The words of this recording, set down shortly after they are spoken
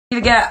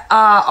gonna get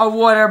a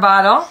water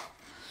bottle.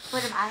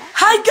 Water bottle?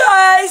 Hi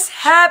guys!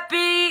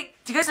 Happy...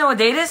 Do you guys know what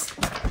date it is?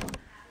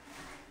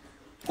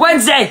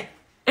 Wednesday!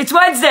 It's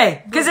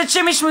Wednesday! Because it's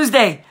Shimmy Schmooze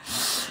Day.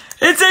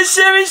 It's a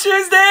Shimmy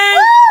Schmooze Day!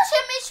 Woo!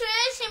 Shimmy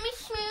Schmooze, Shimmy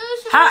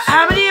Schmooze.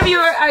 How many of you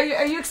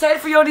are you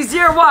excited for Yoni's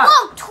year or what?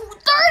 Whoa, 30?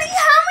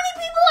 How many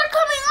people are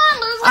coming on?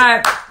 There's like...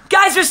 Alright,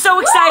 guys, we're so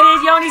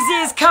excited. Yoni Z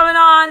is coming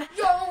on.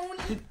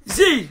 Yoni.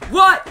 Z,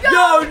 what?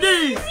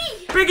 Yoni!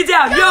 Z. Bring it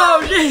down,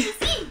 Yoni!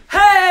 Z.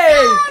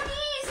 Hey!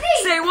 Yoni Z.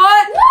 Say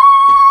what? Woo!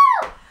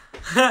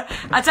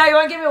 I tell you,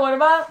 want to give me a water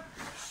bottle?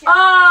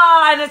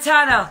 Ah, and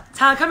Tana.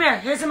 Tana, come here.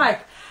 Here's the mic.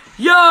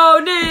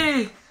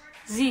 Yoni!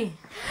 Z.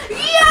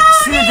 Yoni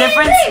See the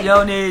difference? Z.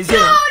 Yoni Z.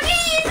 Yoni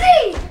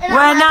Z. And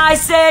When I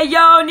say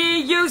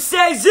Yoni, you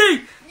say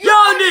Z.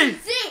 Yoni!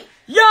 Z.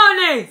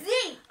 Yoni!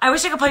 Z. I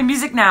wish I could play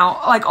music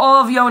now, like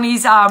all of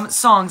Yoni's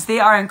songs. They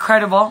are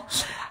incredible.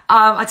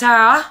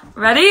 Atara,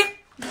 ready?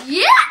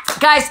 Yeah!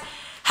 Guys,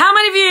 how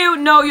many of you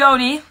know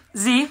Yoni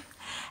Z?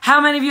 How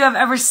many of you have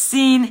ever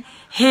seen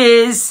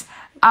his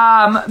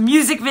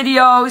music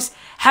videos?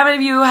 How many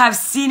of you have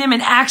seen him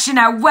in action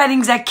at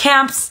weddings, at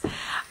camps?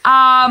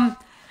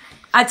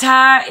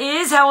 Atara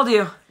is, how old are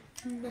you?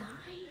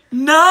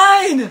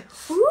 9.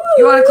 Ooh.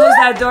 You want to close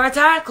that door,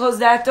 Atara? Close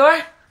that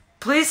door,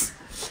 please?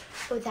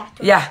 Oh, that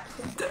door. Yeah.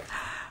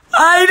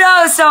 I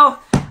know. So,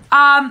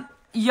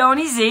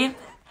 Yoni Z,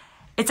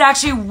 it's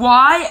actually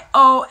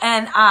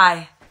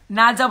Y-O-N-I,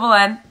 not double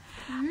N.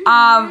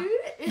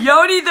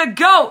 Yoni the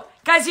goat.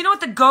 Guys, you know what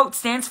the GOAT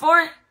stands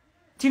for?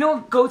 Do you know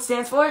what GOAT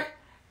stands for?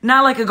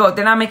 Not like a goat.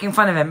 They're not making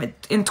fun of him.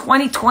 In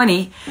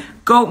 2020,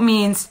 GOAT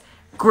means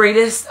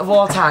greatest of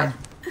all time.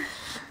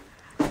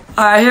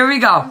 All right, here we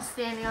go. I'm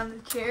standing on the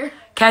chair.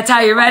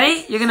 Kata, you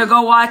ready? You're going to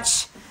go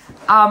watch.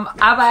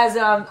 Abba has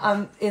it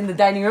in the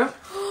dining room.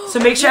 So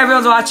make sure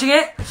everyone's watching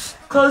it.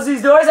 Close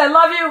these doors. I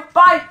love you.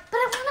 Bye. But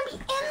I want to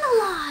be in the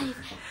live.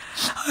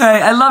 All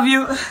right, I love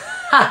you.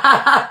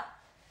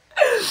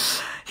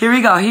 Here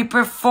we go. He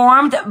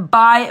performed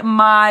by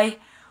my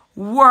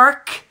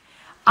work.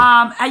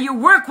 At your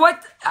work,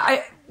 what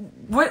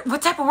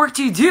type of work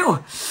do you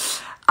do?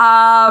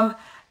 And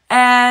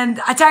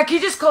Atara, can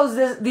you just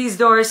close these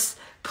doors,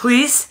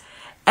 please?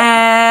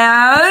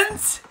 And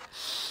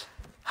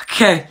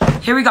okay,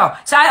 here we go.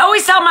 So I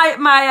always tell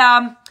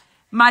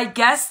my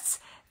guests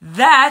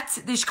that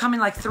they should come in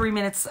like 3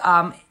 minutes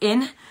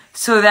in,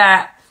 so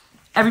that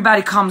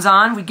everybody comes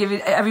on. We give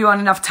everyone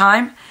enough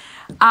time.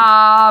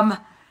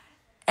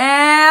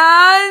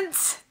 And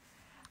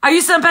are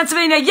you still in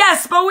Pennsylvania?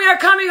 Yes, but we are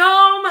coming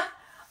home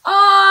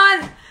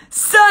on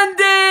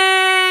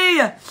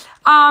Sunday.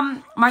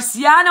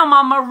 Marciano,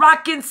 my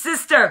Moroccan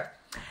sister.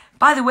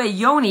 By the way,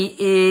 Yoni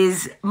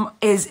is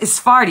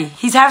Sephardi.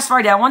 He's half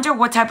Sephardi. I wonder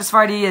what type of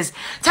Sephardi he is.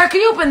 Tara,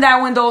 can you open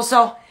that window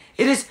also?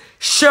 It is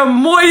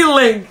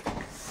shemoiling.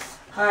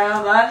 All right,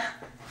 hold on.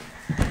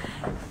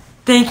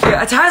 Thank you.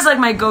 Atara's like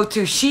my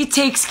go-to. She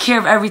takes care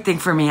of everything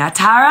for me.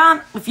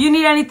 Atara, if you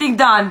need anything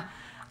done,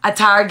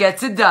 Atara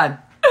gets it done.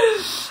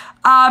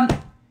 My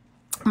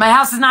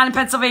house is not in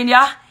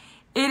Pennsylvania.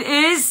 It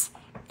is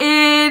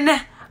in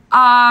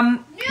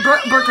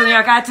Brooklyn, New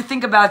York. I had to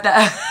think about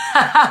that.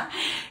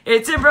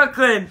 It's in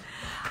Brooklyn.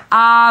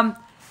 Go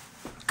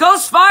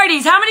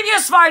Sfardis. How many of you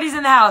are Sfardis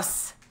in the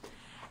house?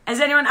 Is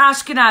anyone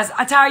Ashkenaz?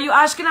 Atara, are you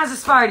Ashkenaz or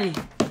Sephardi?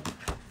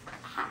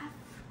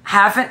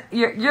 Half.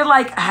 You're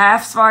like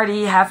half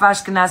Sephardi, half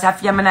Ashkenaz,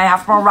 half Yemeni,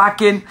 half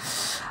Moroccan.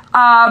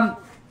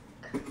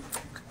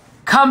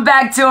 Come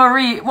back to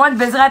one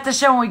Bezrat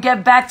Hashem when we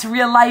get back to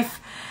real life.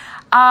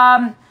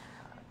 One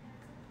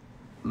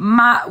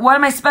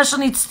of my special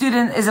needs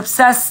students is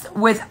obsessed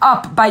with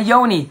Up by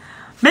Yoni.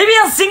 Maybe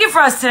he'll sing it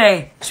for us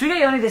today. Should we get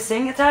Yoni to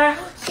sing it, Tara?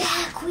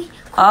 Yeah,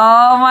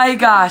 oh my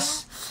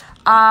gosh.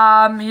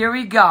 Here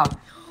we go.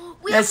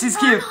 Yes, he's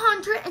cute.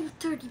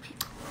 130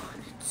 people.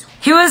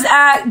 He was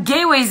at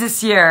Gateways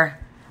this year.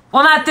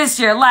 Well, not this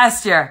year,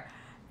 last year.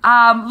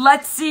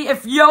 Let's see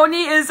if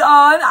Yoni is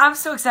on. I'm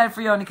so excited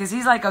for Yoni because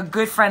he's like a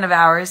good friend of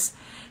ours.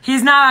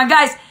 He's not on.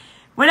 Guys,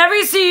 whenever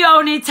you see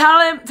Yoni,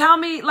 tell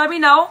me, let me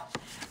know.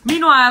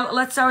 Meanwhile,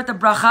 let's start with the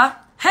bracha.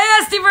 Hey,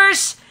 Esti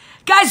Versh.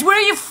 Guys, where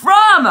are you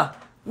from?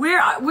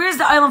 Where's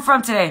the island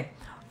from today?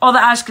 All the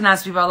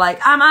Ashkenaz people are like,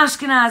 I'm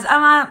Ashkenaz.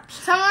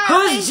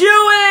 Who's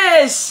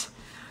Jewish?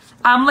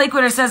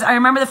 Lakewooder says, I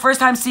remember the first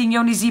time seeing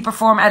Yoni Z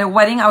perform at a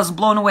wedding. I was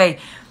blown away.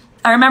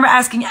 I remember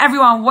asking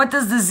everyone, what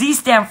does the Z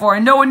stand for?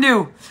 And no one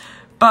knew.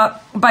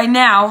 But by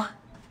now,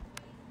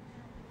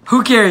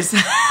 who cares?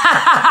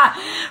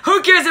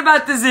 Who cares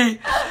about the Z?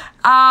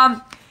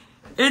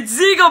 It's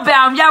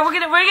Ziegelbaum. Yeah, we're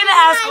gonna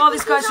ask all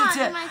these questions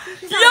here.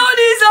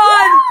 Yoni's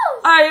on!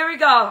 All right, here we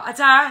go.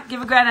 Atara,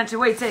 give a grand entry.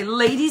 Wait, say,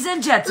 ladies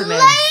and gentlemen.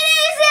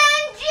 Ladies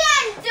and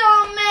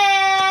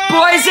gentlemen.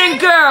 Boys and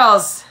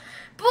girls.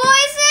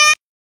 Boys and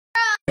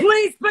girls.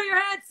 Please put your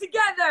hands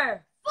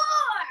together. For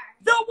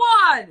the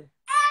one.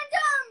 and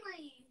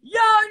only.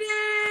 Yoni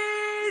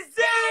Z!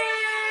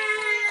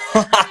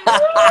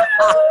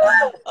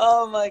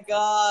 Oh my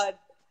God.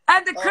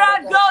 And the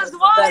crowd goes That's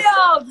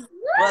wild.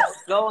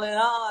 What's going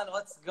on?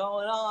 What's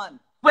going on?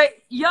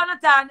 Wait,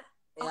 Jonathan.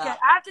 Yeah. Okay,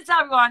 I have to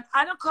tell everyone,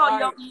 I don't call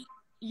Sorry.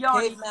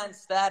 Yoni. Caveman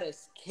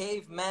status.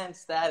 Caveman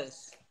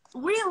status.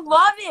 We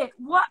love it.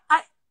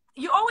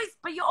 You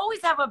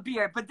always have a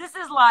beard, but this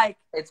is like.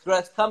 It's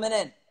coming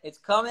in. It's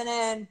coming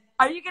in.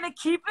 Are you gonna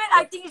keep it?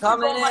 I think you should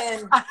coming go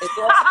in.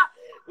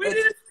 We need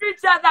to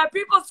screenshot that.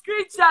 People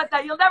screenshot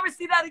that. You'll never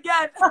see that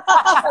again.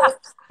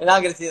 You're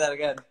not gonna see that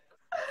again.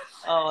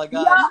 Oh my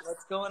God, Yeah.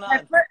 what's going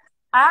on?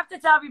 I have to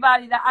tell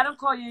everybody that I don't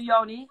call you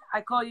Yoni.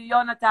 I call you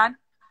Jonathan.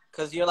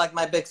 Because you're like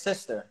my big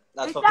sister.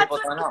 That's what That's people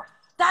don't know.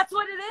 That's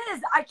what it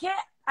is.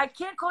 I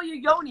can't call you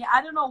Yoni.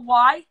 I don't know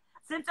why.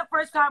 Since the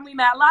first time we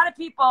met, a lot of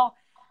people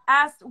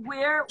asked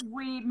where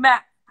we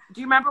met. Do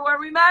you remember where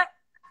we met?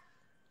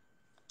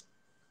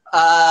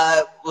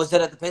 Was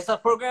it at the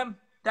Pesach program?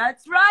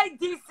 That's right,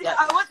 DC. Yes.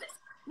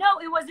 No,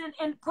 it was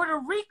in Puerto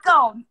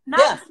Rico,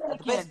 not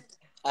Dominican.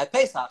 At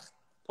Pesach,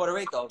 Puerto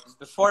Rico. It was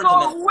before Go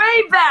Dominican.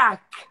 way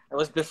back. It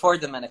was before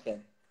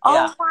Dominican. Oh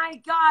Yeah.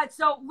 my God!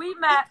 So we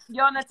met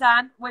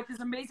Jonathan with his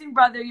amazing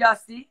brother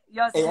Yossi.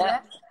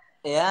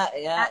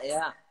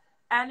 Yeah.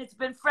 And it's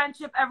been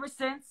friendship ever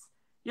since.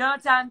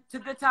 Jonathan, to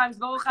good times.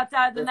 Baruch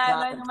atah Adonai Good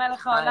times. Eloheinu melech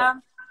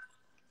haolam.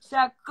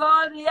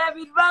 Shakol yeh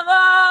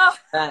bidbaro.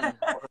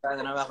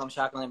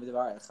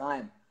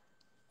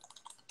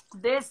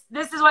 This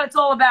is what it's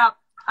all about.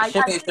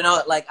 Shimi, you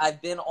know, like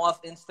I've been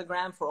off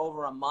Instagram for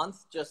over a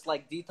month, just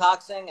like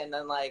detoxing, and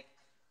then like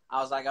I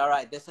was like, all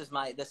right, this is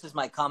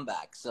my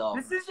comeback. So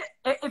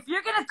if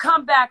you're gonna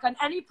come back on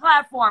any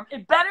platform,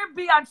 it better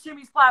be on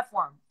Shimi's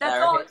platform.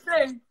 That's all I'm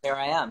saying. Here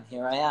I am.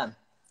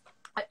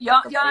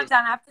 Jonathan,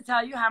 I have to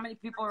tell you how many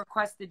people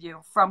requested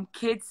you, from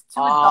kids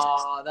to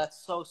adults. Oh, that's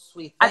so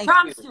sweet. Thank I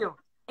promise you.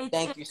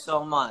 Thank you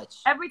so much.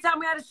 Every time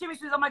we had a Shimi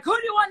Shoes, I'm like, who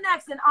do you want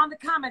next? And on the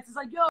comments, it's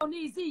like,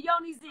 Yoni Z.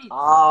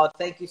 Oh,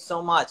 thank you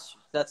so much.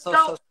 That's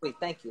so sweet.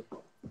 Thank you.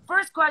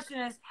 First question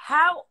is,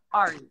 how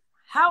are you?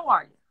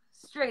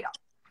 Straight up.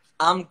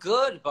 I'm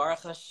good,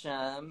 Baruch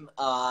Hashem.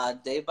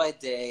 Day by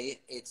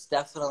day, it's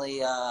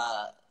definitely,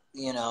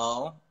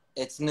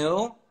 it's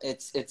new.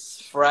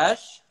 It's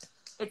fresh.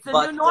 It's a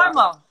new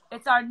normal.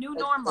 It's our new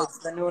normal. It's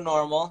the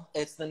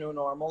new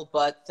normal.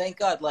 But thank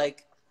God,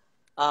 like,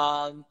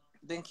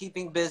 been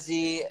keeping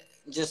busy,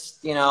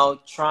 just,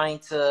 trying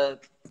to,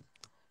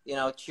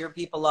 cheer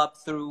people up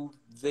through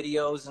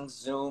videos and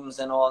Zooms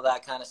and all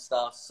that kind of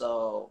stuff.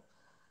 So,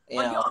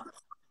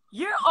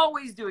 You're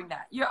always doing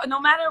that. No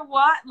matter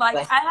what, like,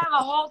 I have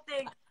a whole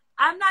thing.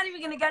 I'm not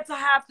even going to get to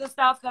half the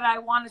stuff that I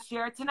want to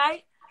share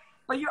tonight,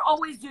 but you're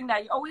always doing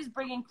that. You're always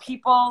bringing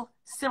people,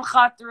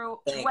 simcha, through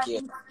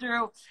weddings,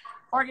 through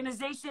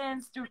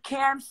organizations, through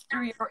camps,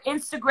 through your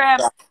Instagram.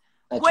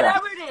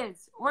 Whatever it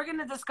is, we're going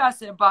to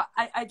discuss it. But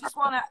I just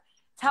want to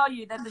tell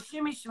you that the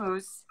Shimi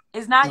Shmoos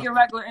is not your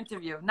regular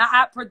interview.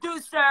 Not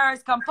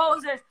producers,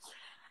 composers.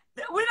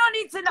 We don't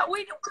need to know.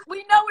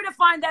 We know where to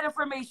find that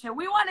information.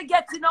 We want to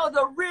get to know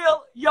the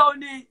real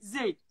Yoni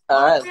Z.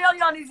 All right. Real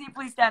Yoni Z,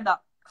 please stand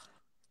up.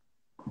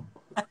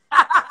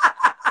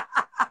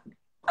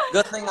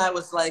 Good thing I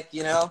was like,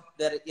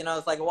 that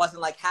it's like it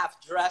wasn't like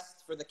half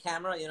dressed for the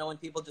camera. When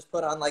people just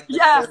put on like the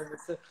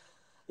shirt.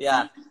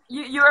 Yeah.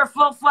 You're a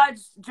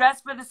full-fledged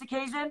dress for this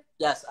occasion?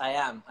 Yes, I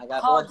am. I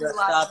got all dressed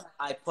up.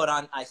 I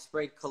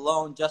sprayed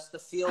cologne just to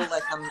feel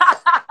like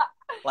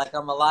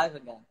I'm alive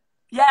again.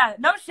 Yeah,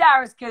 no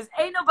showers, because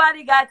ain't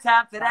nobody got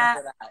time for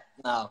that.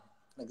 No,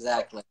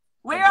 exactly.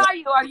 Where are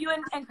you? Are you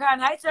in Crown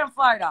Heights or in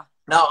Florida?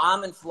 No,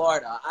 I'm in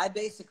Florida. I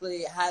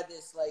basically had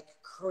this like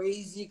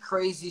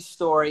crazy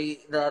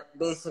story that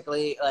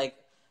basically like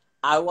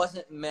I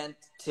wasn't meant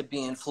to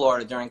be in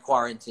Florida during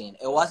quarantine.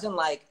 It wasn't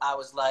like I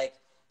was like,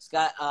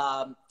 Scott,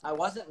 I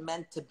wasn't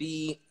meant to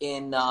be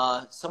in,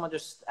 someone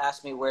just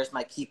asked me, where's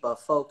my kippah?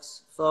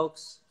 Folks,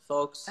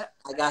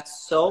 I got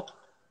so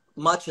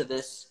much of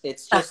this.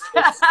 It's just,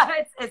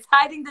 it's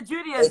hiding the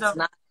Judaism. It's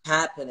not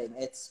happening.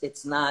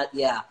 It's not,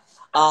 yeah.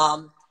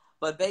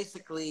 But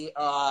basically,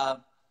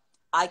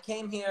 I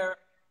came here,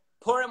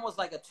 Purim was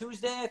like a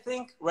Tuesday, I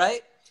think,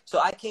 right? So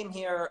I came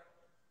here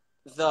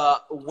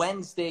the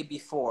Wednesday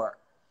before.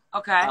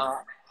 Okay.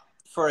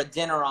 For a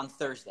dinner on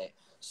Thursday.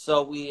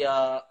 So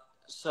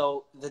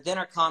so the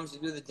dinner comes, we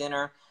do the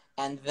dinner,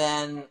 and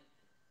then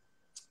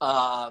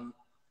I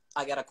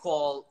got a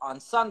call on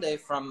Sunday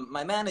from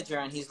my manager,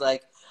 and he's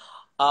like,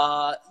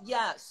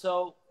 yeah,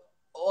 so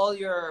all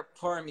your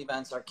Purim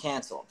events are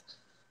canceled.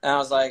 And I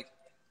was like,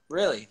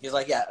 really? He's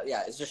like, yeah,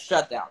 it's just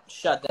shut down.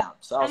 So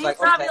I was like,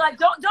 okay. Like,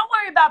 don't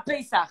worry about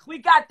Pesach. We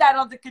got that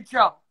under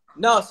control.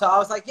 No, so I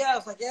was like, yeah.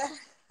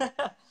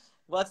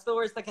 What's the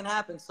worst that can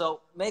happen?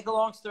 So make a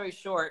long story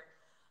short,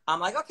 I'm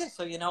like, okay,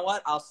 so you know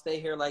what? I'll stay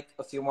here like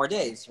a few more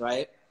days,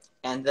 right?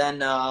 And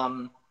then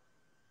I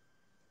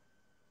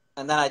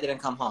didn't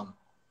come home.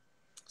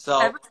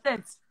 So ever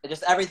since,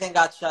 just everything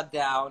got shut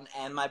down.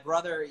 And my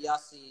brother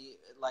Yossi,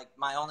 like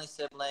my only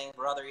sibling,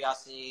 brother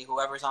Yossi,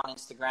 whoever's on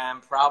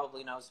Instagram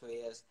probably knows who he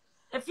is.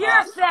 If you're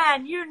a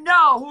fan, you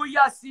know who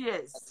Yossi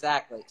is.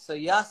 Exactly. So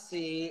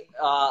Yossi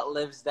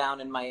lives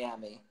down in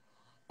Miami.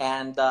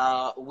 and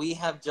we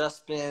have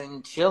just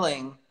been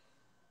chilling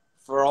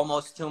for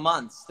almost 2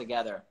 months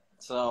together.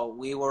 So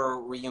we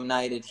were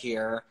reunited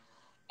here,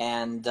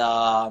 and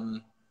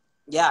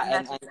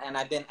yeah, and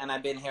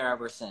I've been here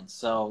ever since.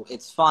 So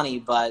it's funny,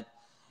 but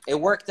it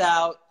worked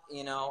out.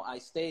 You know, I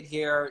stayed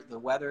here. The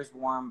weather's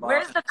warm. But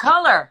Where's the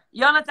color,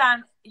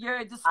 Jonathan? You're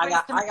a I disgrace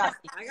got to me. I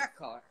got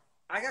color.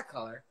 I got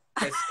color.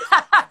 You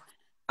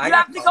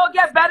have to go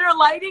get better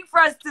lighting for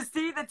us to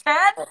see the tan.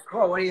 Oh,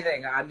 cool. What do you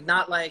think? I'm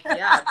not like,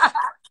 yeah.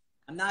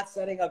 I'm not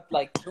setting up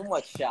like too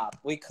much shop.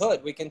 We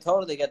can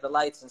totally get the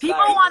lights inside.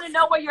 People want to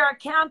know what your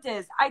account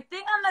is. I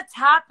think on the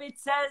top it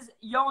says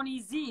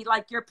Yoni Z,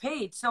 like your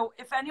page. So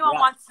if anyone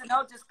wants to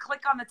know, just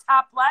click on the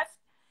top left.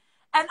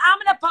 And I'm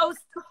going to post,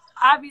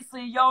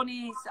 obviously,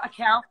 Yoni's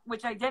account,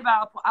 which I did,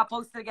 but I'll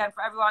post it again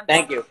for everyone.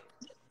 Thank you.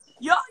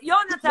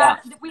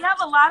 Jonathan, we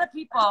have a lot of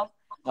people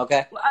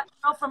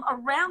from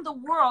around the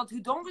world who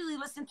don't really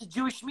listen to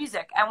Jewish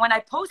music. And when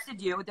I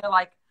posted you, they're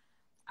like,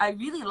 I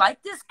really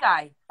like this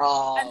guy.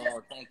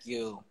 Oh, thank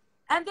you.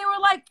 And they were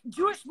like,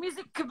 Jewish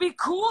music could be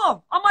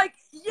cool. I'm like,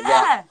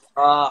 yeah.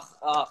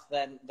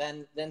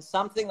 Then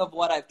something of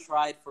what I've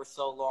tried for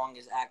so long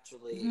is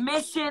actually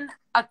mission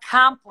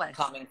accomplished.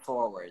 Coming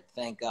forward,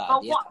 thank God.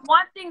 But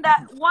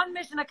one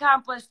mission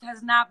accomplished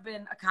has not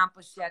been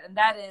accomplished yet, and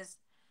that is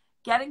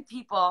getting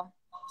people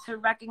to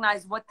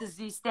recognize what the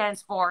Z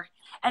stands for.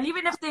 And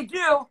even if they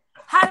do,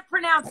 how to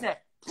pronounce it.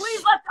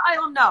 Please let the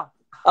idol know.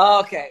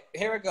 Okay,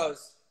 here it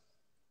goes.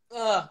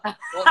 1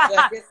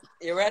 second.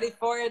 You ready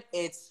for it?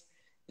 It's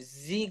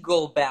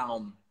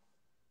Ziegelbaum.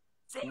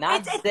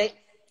 Not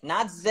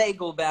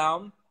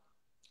Zegelbaum.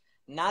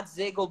 Not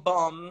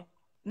Zegelbaum.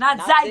 Not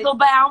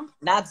Zegelbaum.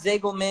 Not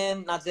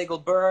Zegelman. Not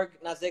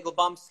Zegelberg. Not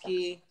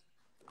Zegelbumsky.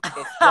 It's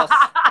just,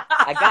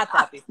 I got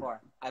that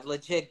before. I've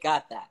legit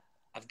got that.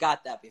 I've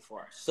got that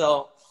before.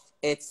 So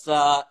it's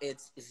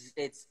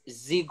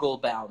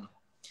Ziegelbaum.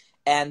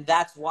 And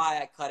that's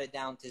why I cut it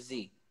down to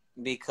Z.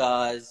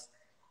 Because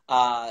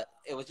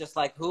it was just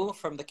like who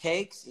from the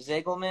Cakes,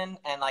 Zegelman,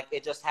 and like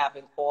it just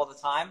happened all the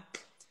time.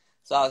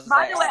 So I was.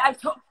 By the way,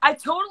 I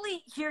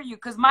totally hear you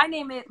because my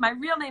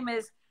real name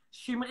is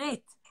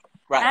Shimrit.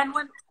 Right. And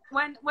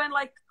when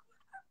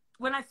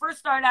I first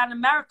started out in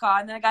America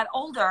and then I got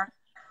older,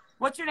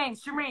 what's your name?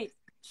 Shimrit.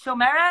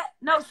 Shomeret?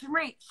 No,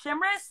 Shimrit.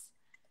 Shimris?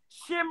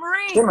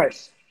 Shimrit.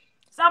 Shimmers.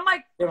 So I'm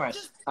like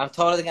Shimmers.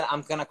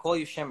 I'm gonna call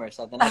you Shimmers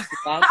at the next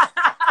event.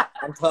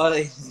 I'm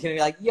totally just gonna be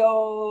like,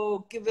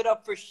 yo, give it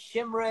up for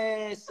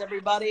Shimris,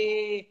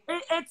 everybody.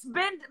 It's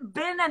been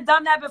and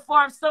done that before.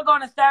 I'm still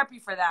going to therapy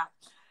for that.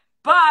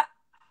 But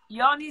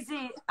Yoni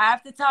Z, I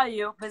have to tell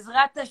you,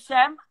 Bezrat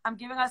Hashem, I'm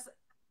giving us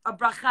a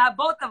bracha,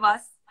 both of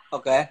us.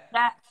 Okay.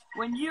 That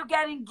when you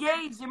get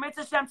engaged, your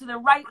mitzvah Hashem to the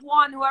right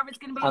one, whoever's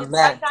going to be in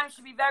that time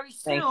should be very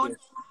soon.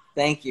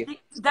 Thank you.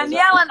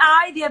 Danielle and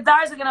I, the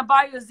Adars, are going to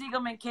buy you a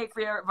Ziegelman cake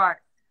for your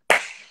Vart.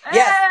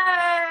 Yes.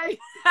 Hey!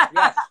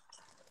 Yes.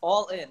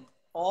 All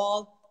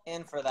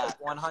in for that.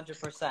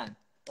 100%.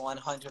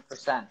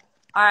 100%.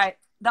 All right.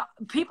 The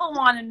people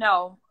want to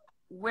know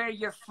where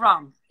you're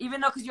from,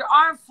 even though because you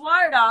are in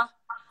Florida.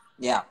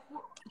 Yeah.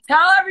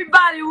 Tell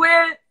everybody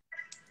where.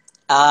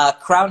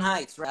 Crown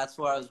Heights. That's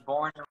where I was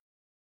born.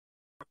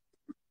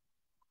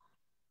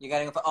 You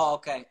got to. Oh,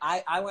 okay.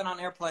 I went on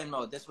airplane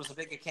mode. This was a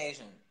big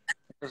occasion.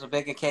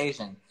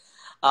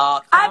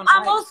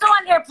 I'm also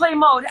on airplane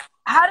mode.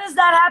 How does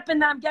that happen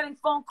that I'm getting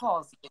phone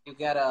calls? Did you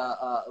get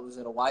was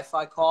it a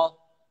Wi-Fi call?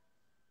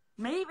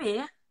 Maybe.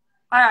 All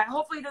right.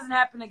 Hopefully it doesn't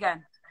happen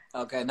again.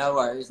 Okay. No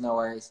worries. No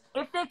worries.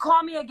 If they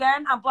call me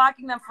again, I'm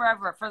blocking them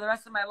forever for the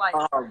rest of my life.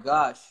 Oh,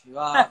 gosh.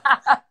 Yeah,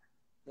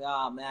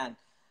 man.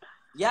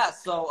 Yeah,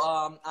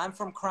 so I'm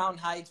from Crown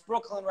Heights,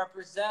 Brooklyn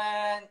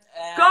represent.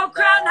 And, Go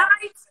Crown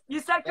Heights! You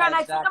said Crown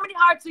Heights. Exactly. How many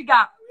hearts you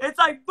got? It's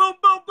like boom,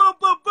 boom, boom,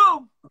 boom,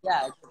 boom.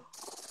 Yeah,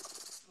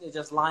 it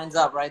just lines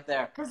up right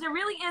there. Because it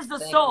really is the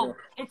soul.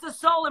 It's a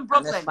soul in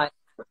Brooklyn.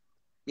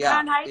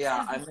 Crown Heights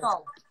is the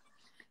soul.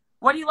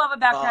 What do you love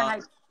about Crown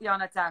Heights,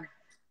 Jonathan?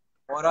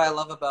 What do I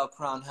love about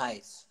Crown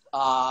Heights?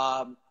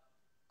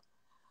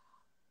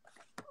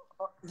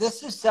 This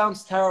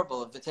sounds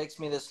terrible if it takes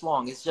me this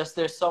long. It's just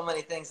there's so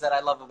many things that I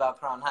love about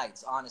Crown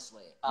Heights,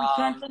 honestly. We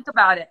can't think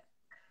about it.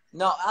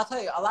 No, I'll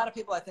tell you, a lot of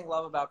people I think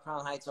love about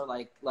Crown Heights are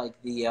like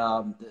the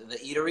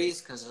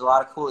eateries, because there's a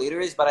lot of cool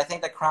eateries. But I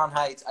think that Crown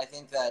Heights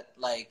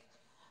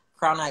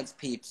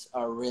peeps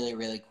are really,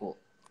 really cool.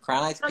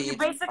 Crown Heights peeps. So you're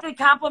basically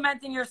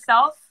complimenting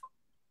yourself?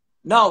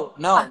 No.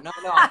 I'm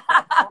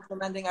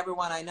complimenting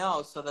everyone I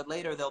know so that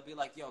later they'll be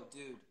like, yo,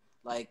 dude,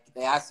 like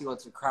they ask you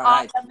what's a Crown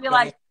Heights. They'll be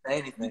like,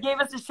 you gave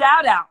us a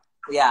shout out.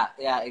 Yeah,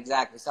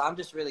 exactly. So I'm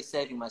just really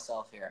saving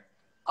myself here.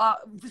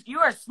 You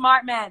are a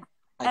smart man.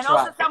 And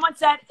also someone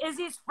said,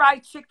 Izzy's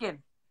fried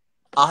chicken.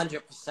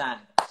 100%.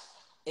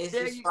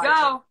 There you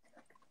go.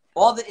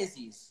 All the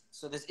Izzy's.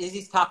 So there's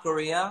Izzy's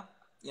Taqueria.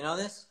 You know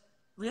this?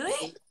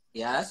 Really?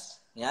 Yes.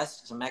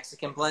 It's a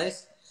Mexican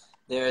place.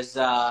 There's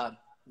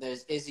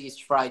Izzy's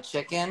fried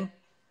chicken.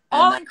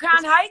 All in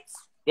Crown Heights?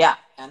 Yeah.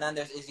 And then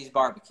there's Izzy's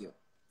barbecue.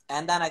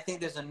 And then I think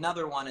there's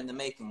another one in the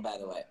making, by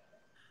the way.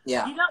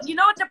 Yeah. You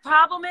know what the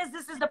problem is?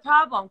 This is the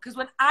problem. Because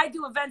when I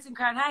do events in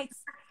Crown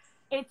Heights,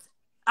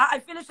 I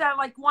finish at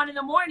like 1 in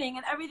the morning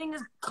and everything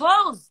is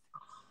closed.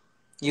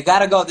 You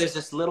gotta go. There's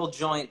this little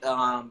joint.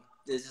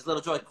 There's this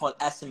little joint called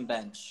Essen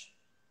Bench.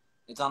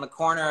 It's on the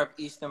corner of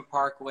Eastern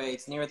Parkway.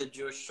 It's near the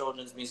Jewish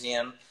Children's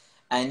Museum,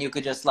 and you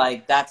could just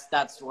like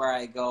that's where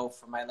I go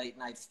for my late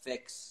night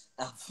fix.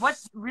 What,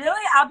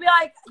 really? I'll be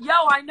like, yo,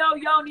 I know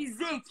Yoni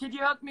Z. Could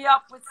you hook me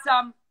up with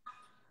some?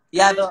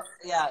 Yeah,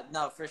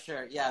 no, for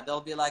sure. Yeah,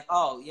 they'll be like,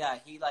 oh yeah,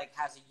 he like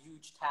has a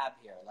huge tab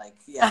here. Like,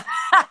 yeah.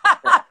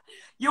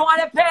 You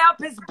want to pay up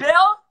his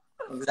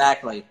bill?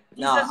 Exactly.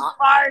 He's a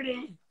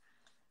party.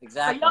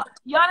 Exactly. So,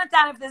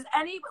 Jonathan, if there's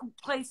any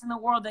place in the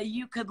world that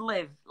you could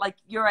live, like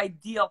your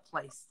ideal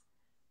place,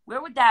 where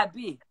would that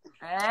be?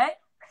 Right?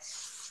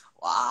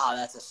 Wow,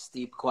 that's a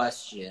steep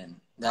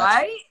question. That's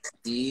right?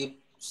 A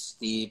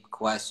steep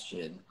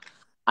question.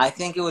 I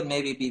think it would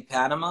maybe be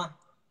Panama.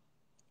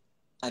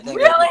 I think.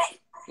 Really?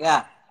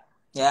 Yeah.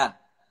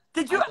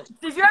 Did you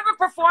ever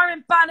perform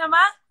in Panama?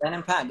 Been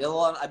in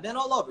Panama. I've been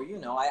all over. You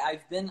know,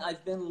 I've been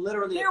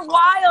literally. They're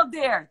wild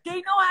there.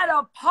 They know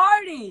how to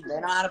party. They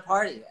know how to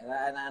party,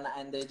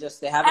 and they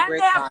have a great time. And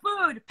they have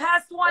food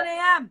past 1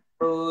 a.m.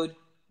 Food,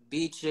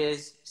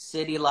 beaches,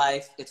 city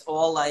life. It's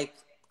all like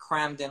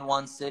crammed in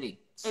one city.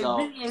 So,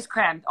 it really is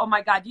crammed. Oh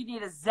my God, you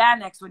need a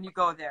Xanax when you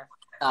go there.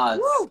 Yeah,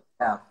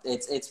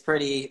 it's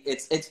pretty lit.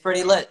 It's a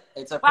pretty lit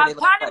Panama,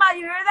 place.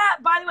 you hear that?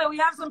 By the way, we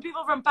have some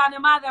people from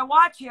Panama that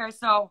watch here,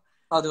 so.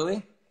 Oh, do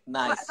we?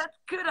 Nice. That's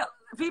good.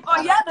 People,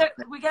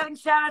 we're getting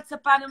shout outs to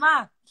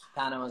Panama.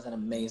 Panama's an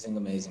amazing,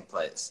 amazing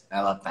place. I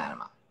love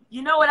Panama.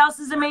 You know what else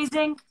is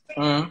amazing?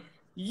 Mm-hmm.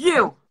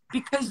 You,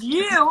 because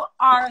you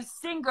are a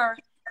singer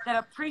that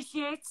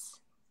appreciates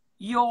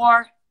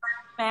your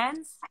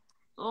fans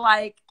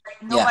like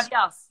nobody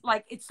else.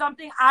 Like, it's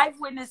something I've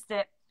witnessed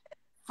it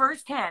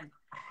firsthand.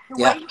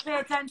 The way you pay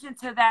attention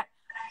to that,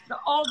 the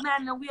old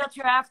man in a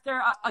wheelchair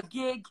after a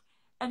gig,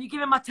 and you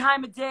give him a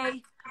time of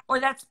day, or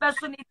that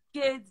special needs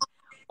kid,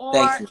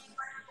 or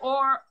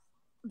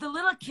the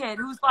little kid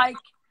who's like,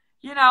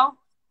 you know,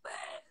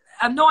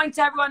 annoying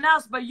to everyone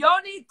else, but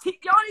Yoni Z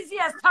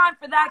has time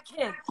for that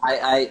kid.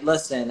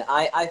 Listen.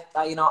 I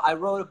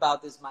wrote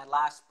about this my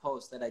last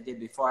post that I did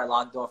before I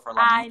logged off for a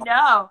long time. I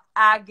know.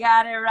 I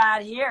got it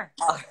right here.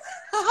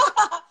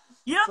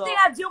 You don't think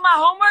I do my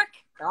homework?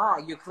 Oh,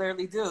 you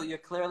clearly do.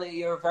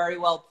 You're very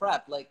well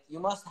prepped. Like, you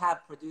must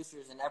have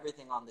producers and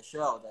everything on the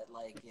show that,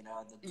 like, you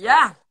know.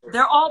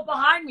 They're all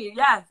behind me.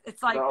 Yeah,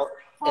 it's like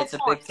it's a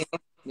big team.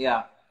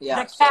 Yeah.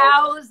 The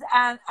cows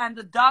and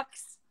the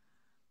ducks.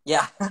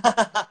 Yeah.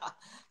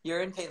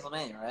 You're in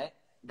Pennsylvania, right?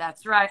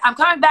 That's right. I'm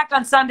coming back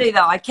on Sunday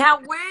though. I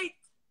can't wait.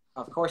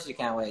 Of course you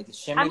can't wait.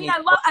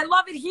 I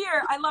love it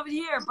here. I love it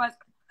here, but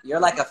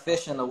you're like a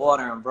fish in the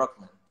water in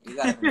Brooklyn. You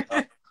gotta be in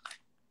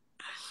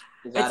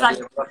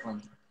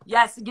Brooklyn.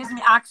 Yes, it gives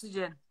me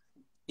oxygen.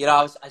 You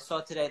know, I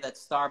saw today that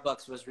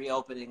Starbucks was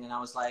reopening, and I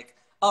was like,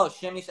 oh,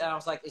 Shimi. And I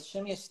was like, is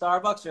Shimi a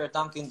Starbucks or a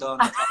Dunkin'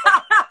 Donuts?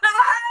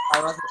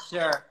 I wasn't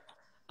sure.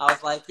 I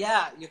was like,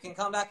 yeah, you can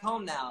come back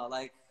home now.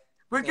 Like,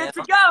 we're good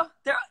to go.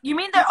 You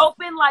mean they're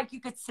open, like you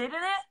could sit in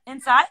it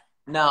inside?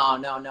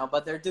 No.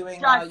 But they're doing,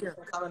 you can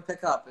come and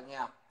pick up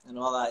and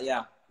all that.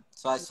 Yeah.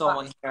 So I saw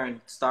one here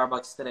in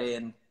Starbucks today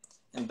in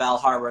Bell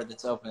Harbor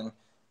that's open.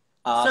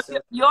 So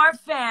your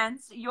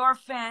fans, your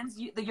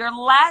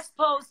last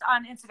post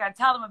on Instagram,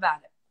 tell them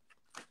about it.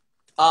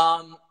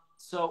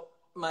 So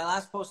my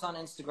last post on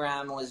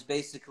Instagram was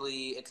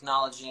basically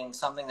acknowledging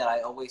something that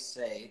I always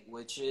say,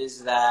 which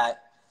is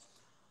that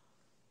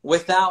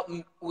without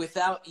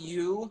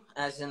you,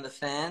 as in the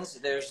fans,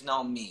 there's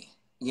no me,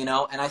 you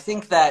know? And I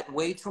think that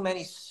way too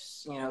many,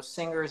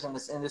 singers in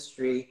this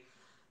industry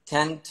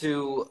tend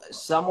to,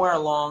 somewhere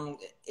along,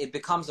 it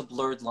becomes a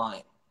blurred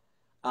line.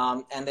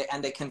 And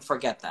they can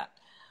forget that.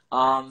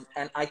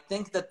 And I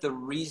think that the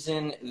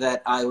reason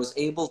that I was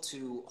able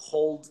to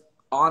hold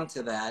on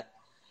to that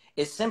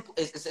is simple.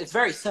 It's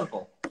very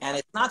simple, and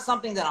it's not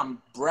something that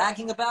I'm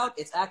bragging about.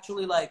 It's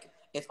actually like,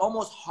 it's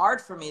almost hard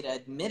for me to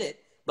admit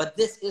it, but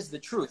this is the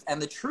truth. And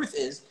the truth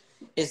is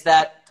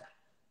that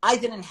I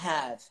didn't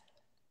have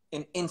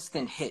an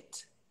instant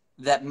hit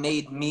that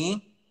made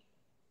me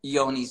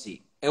Yoni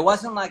Z. It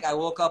wasn't like I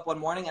woke up one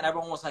morning and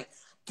everyone was like,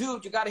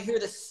 dude, you got to hear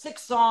this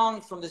 6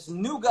 song from this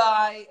new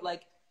guy.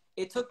 Like,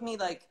 it took me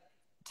like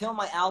till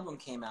my album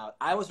came out.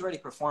 I was already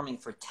performing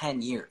for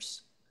 10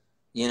 years,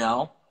 you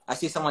know? I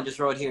see someone just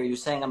wrote here, you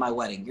sang at my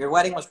wedding. Your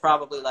wedding was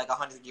probably like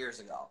 100 years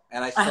ago,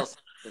 and I still sing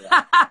to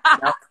that.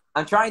 You know?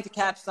 I'm trying to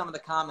catch some of the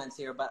comments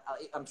here, but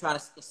I'm trying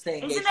to stay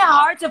engaged. Isn't it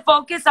hard to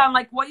focus on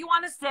like what you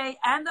want to say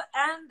and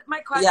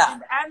my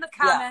questions and the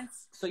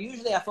comments? Yeah. So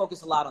usually I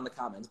focus a lot on the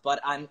comments, but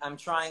I'm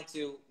trying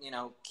to,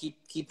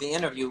 keep the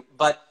interview.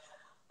 But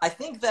I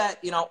think that,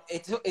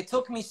 it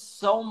took me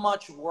so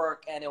much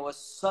work, and it was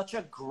such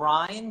a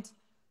grind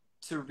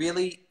to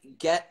really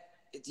get,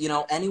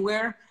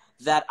 anywhere,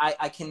 that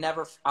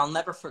I'll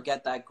never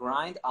forget that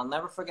grind. I'll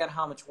never forget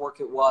how much work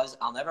it was.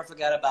 I'll never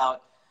forget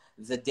about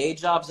the day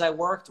jobs I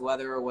worked,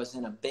 whether it was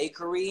in a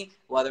bakery,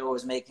 whether it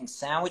was making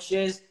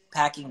sandwiches,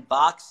 packing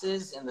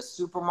boxes in the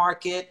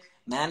supermarket,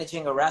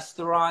 managing a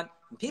restaurant.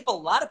 And a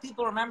lot of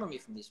people remember me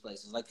from these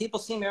places. Like, people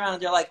see me around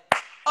and they're like,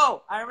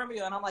 oh, I remember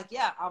you. And I'm like,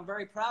 yeah, I'm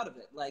very proud of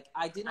it. Like,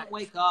 I didn't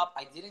wake up.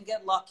 I didn't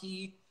get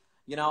lucky.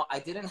 You know, I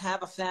didn't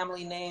have a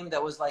family name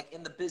that was like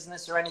in the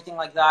business or anything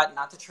like that.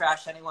 Not to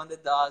trash anyone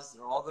that does.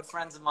 They're all good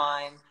friends of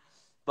mine.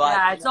 But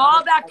yeah, it's all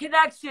about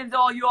connections,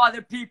 all you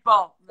other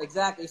people.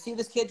 Exactly. You see,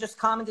 this kid just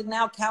commented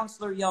now,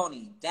 Counselor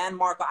Yoni, Dan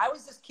Marco. I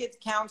was this kid's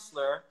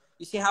counselor.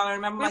 You see how I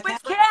remember my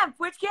camp?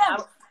 Which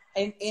camp?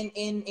 In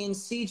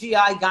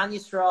CGI, Gan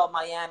Yisrael,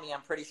 Miami,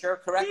 I'm pretty sure.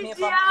 Correct me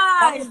if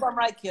I'm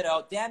right,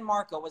 kiddo. Dan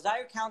Marco, was I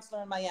your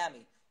counselor in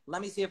Miami?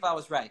 Let me see if I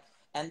was right.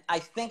 And I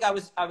think I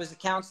was a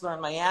counselor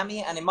in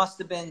Miami, and it must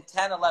have been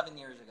 10, 11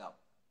 years ago.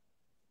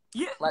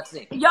 Let's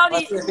see.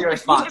 Yoni, Let's see your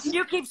response. If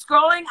you keep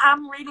scrolling,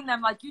 I'm reading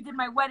them. Like, you did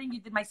my wedding,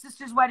 you did my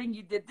sister's wedding,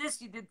 you did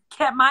this, you did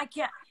my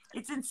camp.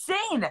 It's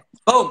insane.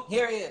 Boom,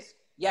 here he is.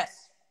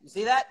 Yes. You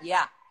see that?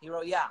 Yeah. He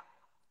wrote, yeah.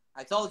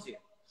 I told you.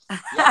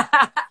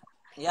 Yeah.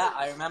 Yeah,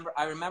 I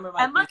remember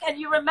my... And look, and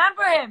you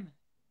remember him.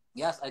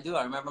 Yes, I do.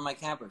 I remember my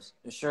campers.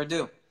 I sure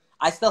do.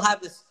 I still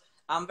have this...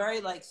 I'm very,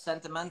 like,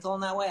 sentimental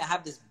in that way. I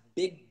have this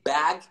big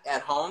bag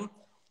at home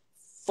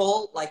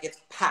full, like,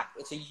 it's packed.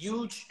 It's a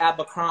huge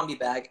Abercrombie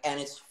bag, and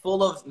it's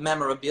full of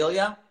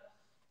memorabilia.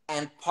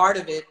 And part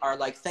of it are,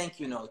 like, thank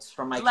you notes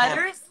from my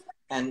letters?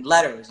 And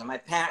letters. And my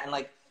parent... And,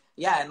 like...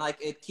 Yeah, and, like,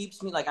 it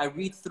keeps me... Like, I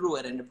read through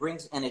it, and it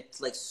brings... And it,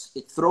 like,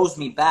 it throws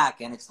me back,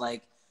 and it's,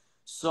 like,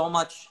 so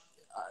much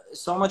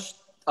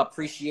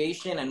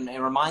appreciation, and it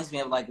reminds me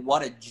of like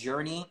what a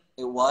journey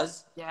it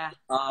was. Yeah.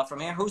 From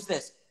here, who's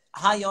this?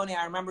 Hi, Yoni.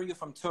 I remember you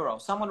from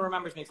Turo. Someone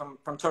remembers me from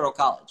Turo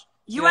College.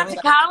 You went to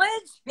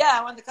college? Yeah,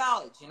 I went to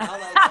college. You know,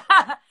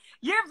 like...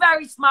 You're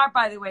very smart,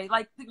 by the way.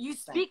 Like, you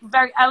speak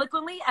very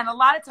eloquently, and a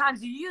lot of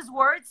times you use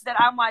words that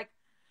I'm like,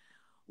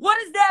 what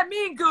does that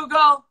mean,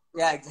 Google?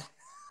 Yeah, exactly.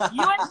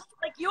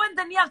 you and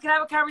Danielle can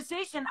have a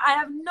conversation. I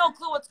have no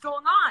clue what's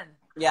going on.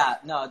 Yeah,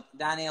 no,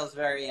 Daniel's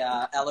very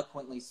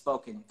eloquently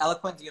spoken.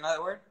 Eloquent, do you know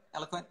that word?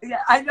 Eloquent? Yeah,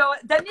 I know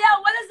it.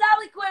 Danielle, what does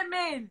eloquent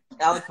mean?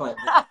 Eloquent.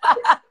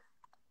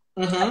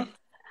 Mm-hmm.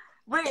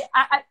 Wait,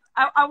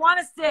 I want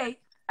to say,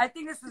 I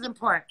think this is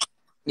important.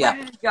 Yeah.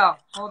 Where did it go?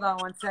 Hold on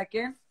one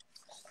second.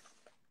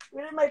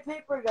 Where did my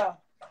paper go?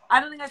 I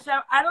don't think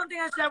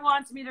Hashem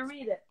wants me to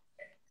read it.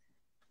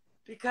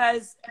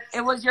 Because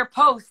it was your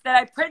post that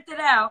I printed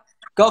out.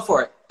 Go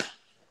for it.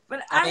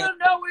 But I don't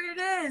know where it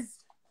is.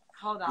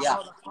 Hold on, yeah.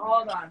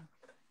 hold on.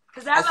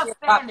 Because I'm a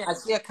fan. I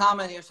see a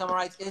comment here. Someone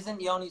writes, isn't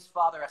Yoni's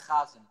father a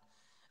chazan?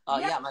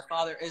 Yeah, my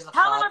father is a chazan.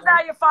 Tell him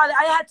about your father.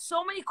 I had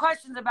so many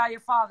questions about your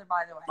father,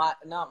 by the way.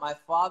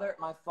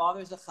 My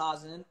father's a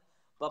chazan,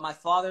 but my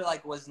father,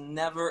 like, was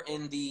never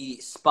in the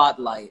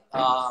spotlight.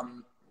 My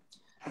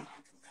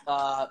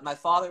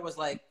father was,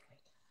 like,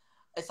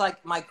 it's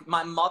like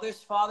my mother's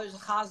father's a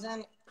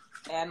chazan,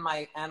 and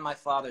my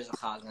father's a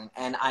chazan.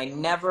 And I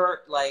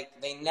never,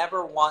 like, they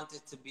never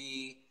wanted to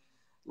be,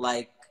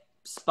 like,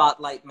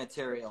 spotlight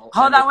material.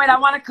 Hold on, wait, I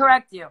want to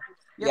correct you.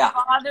 Your yeah.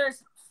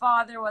 father's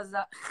father was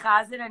a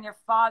chazan, and your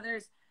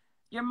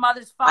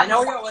mother's father I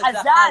know it was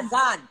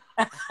Chazan.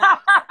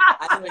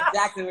 I know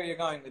exactly where you're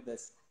going with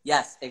this.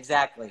 Yes,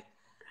 exactly.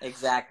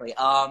 Exactly.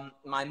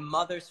 My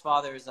mother's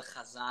father is a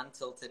chazan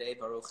till today,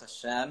 Baruch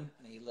Hashem.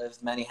 And he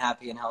lived many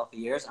happy and healthy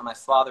years. And my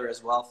father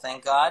as well,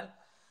 thank God.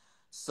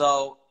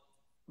 So,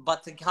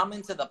 but to come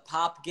into the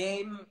pop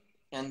game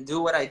and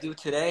do what I do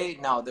today,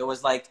 no, there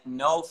was like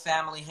no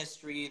family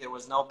history. There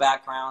was no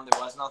background.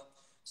 There was no,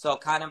 so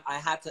kind of, I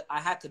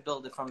had to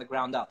build it from the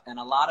ground up. And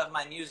a lot of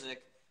my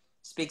music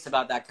speaks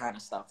about that kind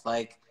of stuff.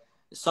 Like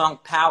the song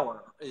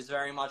Power is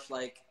very much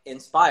like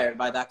inspired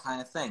by that kind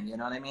of thing. You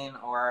know what I mean?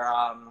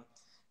 Or,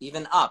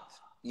 even Up,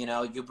 you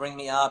know, you bring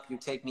me up, you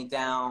take me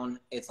down.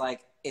 It's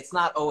like, it's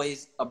not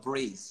always a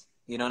breeze.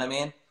 You know what I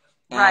mean?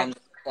 And,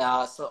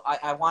 right. So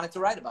I wanted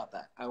to write about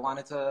that. I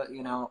wanted to,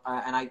 you know,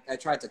 and I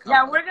tried to come.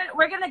 Yeah,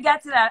 we're gonna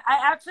get to that. I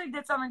actually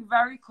did something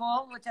very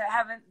cool, which I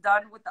haven't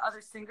done with the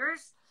other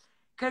singers.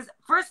 Because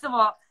first of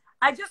all,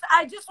 I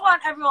just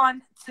want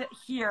everyone to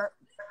hear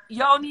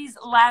Yoni's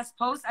last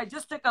post. I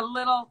just took a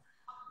little,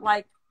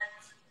 like,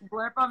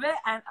 blurb of it,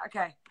 and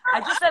okay, I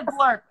just said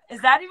blurb.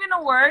 Is that even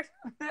a word?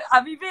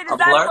 Avivit, is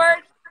that a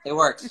word? It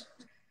works.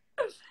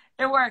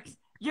 It works.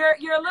 You're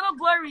a little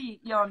blurry,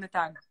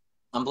 Yonatan.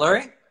 I'm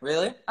blurry?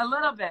 Really? A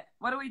little bit.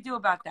 What do we do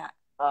about that?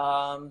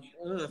 Ugh.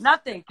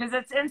 Nothing, because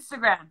it's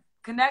Instagram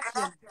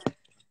connection.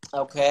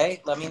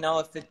 Okay, let me know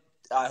if it.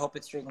 I hope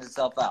it straightens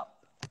itself out.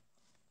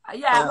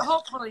 Yeah,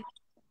 hopefully.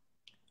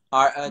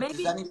 Are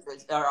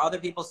other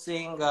people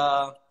seeing?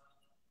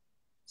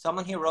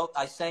 Someone here wrote,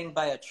 I sang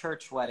by a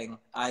church wedding.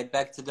 I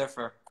beg to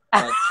differ.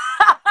 But,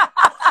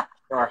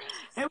 sure.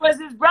 It was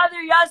his brother,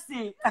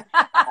 Yossi.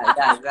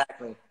 Yeah,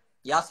 exactly.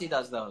 Yossi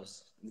does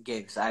those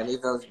gigs. I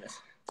leave those.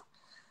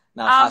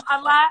 No,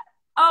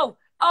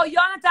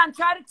 Jonathan,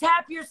 try to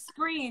tap your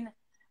screen.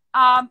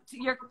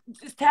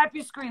 Just tap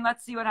your screen.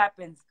 Let's see what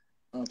happens.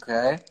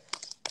 Okay.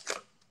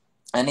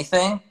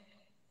 Anything?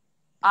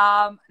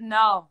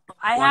 No.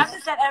 I Want- have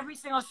this at every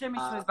single Shimmy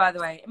Schmooze, by the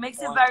way. It makes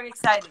it very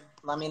exciting.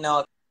 Let me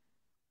know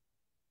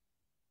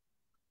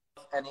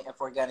if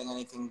we're getting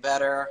anything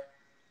better.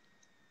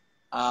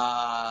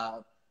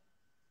 Or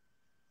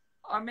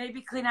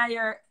maybe clean out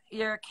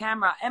your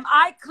camera. Am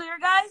I clear,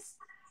 guys?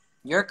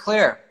 You're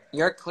clear.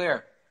 You're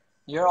clear.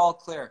 You're all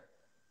clear.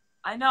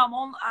 I know.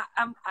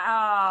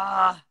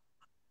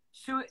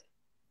 Shoot.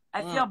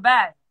 I feel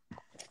bad.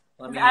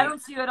 I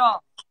don't see you at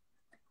all.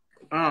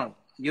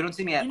 You don't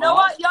see me at all? You know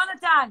what,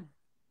 Jonathan?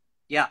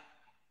 Yeah.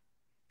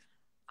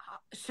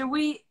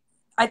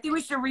 I think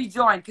we should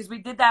rejoin because we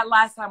did that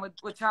last time with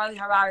Charlie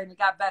Harari and it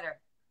got better.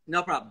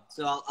 No problem.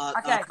 So I'll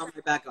come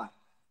right back on.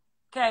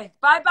 Okay.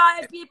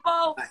 Bye-bye,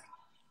 people. Bye.